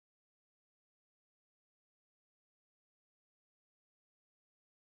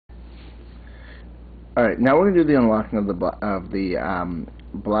Alright, now we're going to do the unlocking of the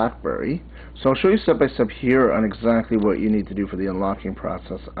Blackberry. So I'll show you step by step here on exactly what you need to do for the unlocking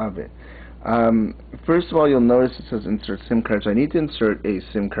process of it. First of all, you'll notice it says insert SIM card. So I need to insert a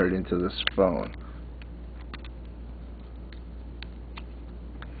SIM card into this phone.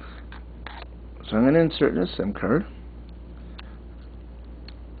 So I'm going to insert a SIM card.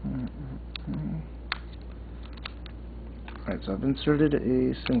 Alright, so I've inserted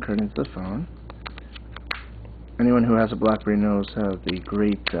a SIM card into the phone. Anyone who has a Blackberry knows how the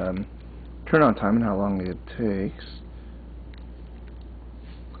great turn-on time and how long it takes.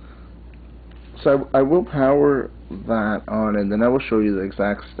 So I will power that on, and then I will show you the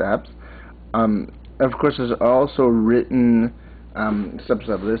exact steps. Of course, there's also written steps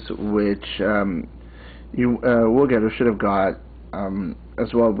of this, which you will get or should have got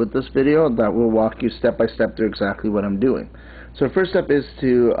as well with this video, that will walk you step by step through exactly what I'm doing. So the first step is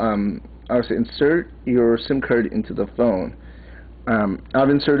to obviously insert your SIM card into the phone. I've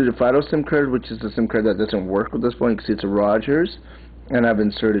inserted a Fido SIM card, which is the SIM card that doesn't work with this phone. You can see it's a Rogers, and I've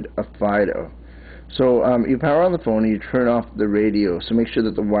inserted a Fido. So you power on the phone and you turn off the radio, so make sure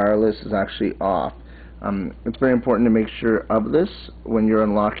that the wireless is actually off. It's very important to make sure of this when you're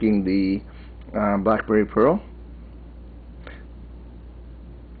unlocking the Blackberry Pearl.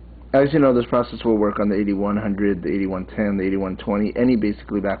 As you know, this process will work on the 8100, the 8110, the 8120, any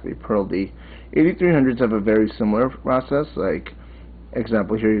basically Blackberry Pearl. The 8300s have a very similar process. Like,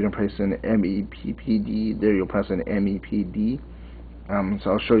 example here, you're going to press an MEPPD. There, you'll press an MEPD.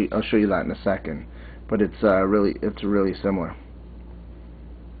 So I'll show you that in a second. But it's really similar.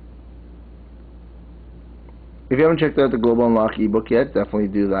 If you haven't checked out the Global Unlock ebook yet, definitely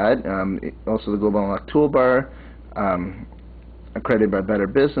do that. Also, the Global Unlock toolbar. Accredited by Better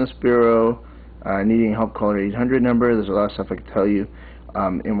Business Bureau, needing help, call our 800 number. There's a lot of stuff I can tell you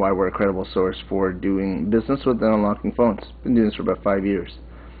and why we're a credible source for doing business with and unlocking phones. Been doing this for about 5 years.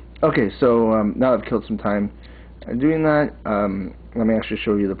 Okay, so now I've killed some time doing that. Let me actually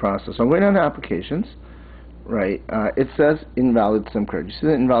show you the process. So I'm going down to applications, right? It says invalid SIM card. You see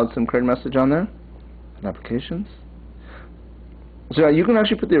the invalid SIM card message on there? In applications. So you can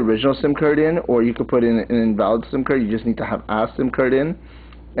actually put the original SIM card in, or you could put in an invalid SIM card. You just need to have a SIM card in.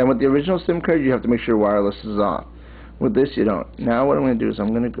 And with the original SIM card, you have to make sure wireless is off. With this, you don't. Now what I'm going to do is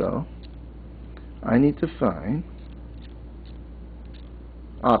I'm going to go. I need to find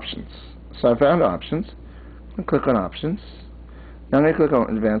options. So I found options. I'm going to click on options. Now I'm going to click on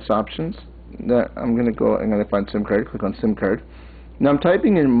advanced options. I'm going to find SIM card. Click on SIM card. Now I'm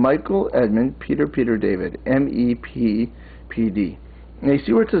typing in Michael Edmund Peter David MEPPD. Now you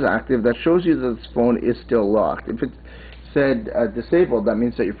see where it says active, that shows you that this phone is still locked. If it said disabled, that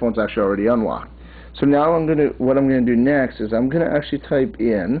means that your phone's actually already unlocked. So now what I'm going to do next is I'm going to actually type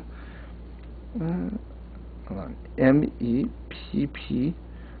in MEPP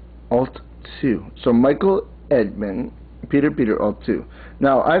Alt 2. So Michael Edmund Peter Alt 2.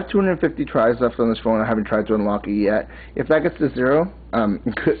 Now I have 250 tries left on this phone. I haven't tried to unlock it yet. If that gets to 0,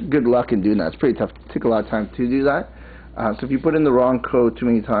 good luck in doing that. It's pretty tough. It takes a lot of time to do that. So if you put in the wrong code too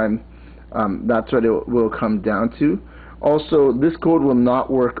many times, that's what it will come down to. Also, this code will not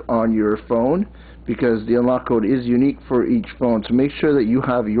work on your phone because the unlock code is unique for each phone. So make sure that you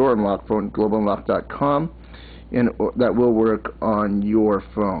have your unlock phone, globalunlock.com, and that will work on your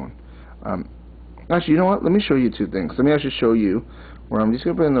phone. Actually, you know what? Let me show you two things. Let me actually show you where I'm just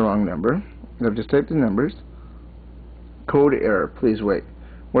going to put in the wrong number. I've just typed in numbers. Code error. Please wait.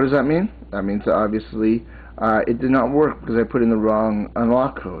 What does that mean? That means that obviously it did not work because I put in the wrong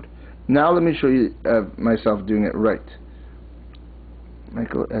unlock code. Now let me show you myself doing it right.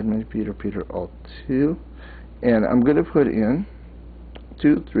 Michael Edmund Peter Alt 2, and I'm going to put in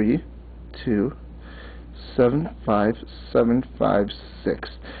 23275756.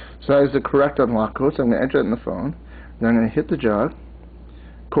 So that is the correct unlock code. So I'm going to enter it in the phone. Then I'm going to hit the jog.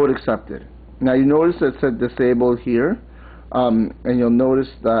 Code accepted. Now you notice that it said disabled here, and you'll notice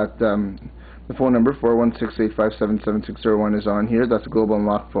that the phone number 416-857-7601 is on here. That's a global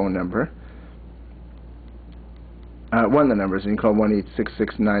unlock phone number. One of the numbers, and you call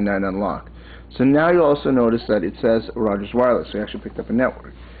 1-866-99-UNLOCK. So now you'll also notice that it says Rogers Wireless. So you actually picked up a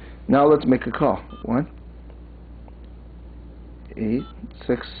network. Now let's make a call.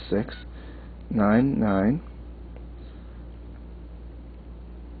 1-866-99.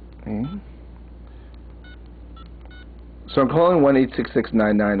 So I'm calling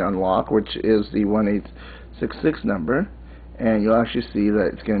 1-866-99-UNLOCK, which is the 1866 number, and you'll actually see that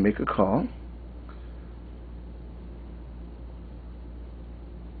it's going to make a call.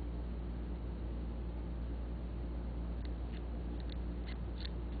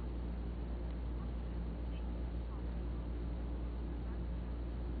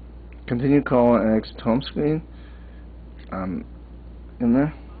 continue call and exit home screen. In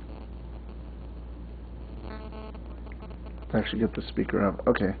there. To actually get the speaker up.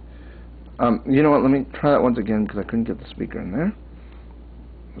 Okay. You know what? Let me try that once again because I couldn't get the speaker in there.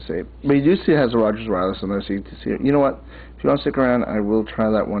 Save. But you do see it has a Rogers wireless on there, so you can see it. You know what? If you want to stick around, I will try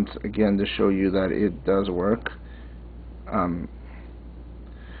that once again to show you that it does work. Did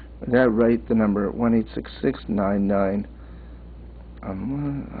I write the number 186699?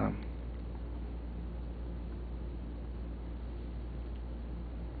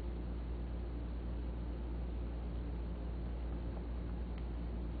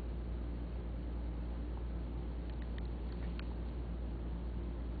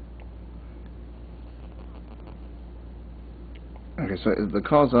 Okay, so the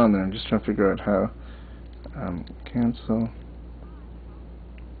call's on there. I'm just trying to figure out how. Cancel.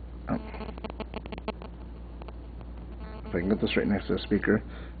 If I can get this right next to the speaker.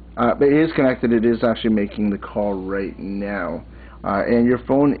 But it is connected. It is actually making the call right now. And your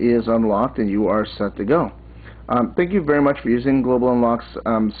phone is unlocked and you are set to go. Thank you very much for using Global Unlock's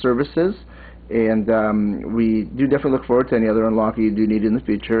services. And we do definitely look forward to any other unlocking you do need in the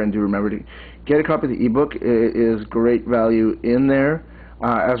future. And do remember to get a copy of the ebook. It is great value in there,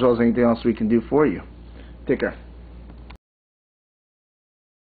 as well as anything else we can do for you. Take care.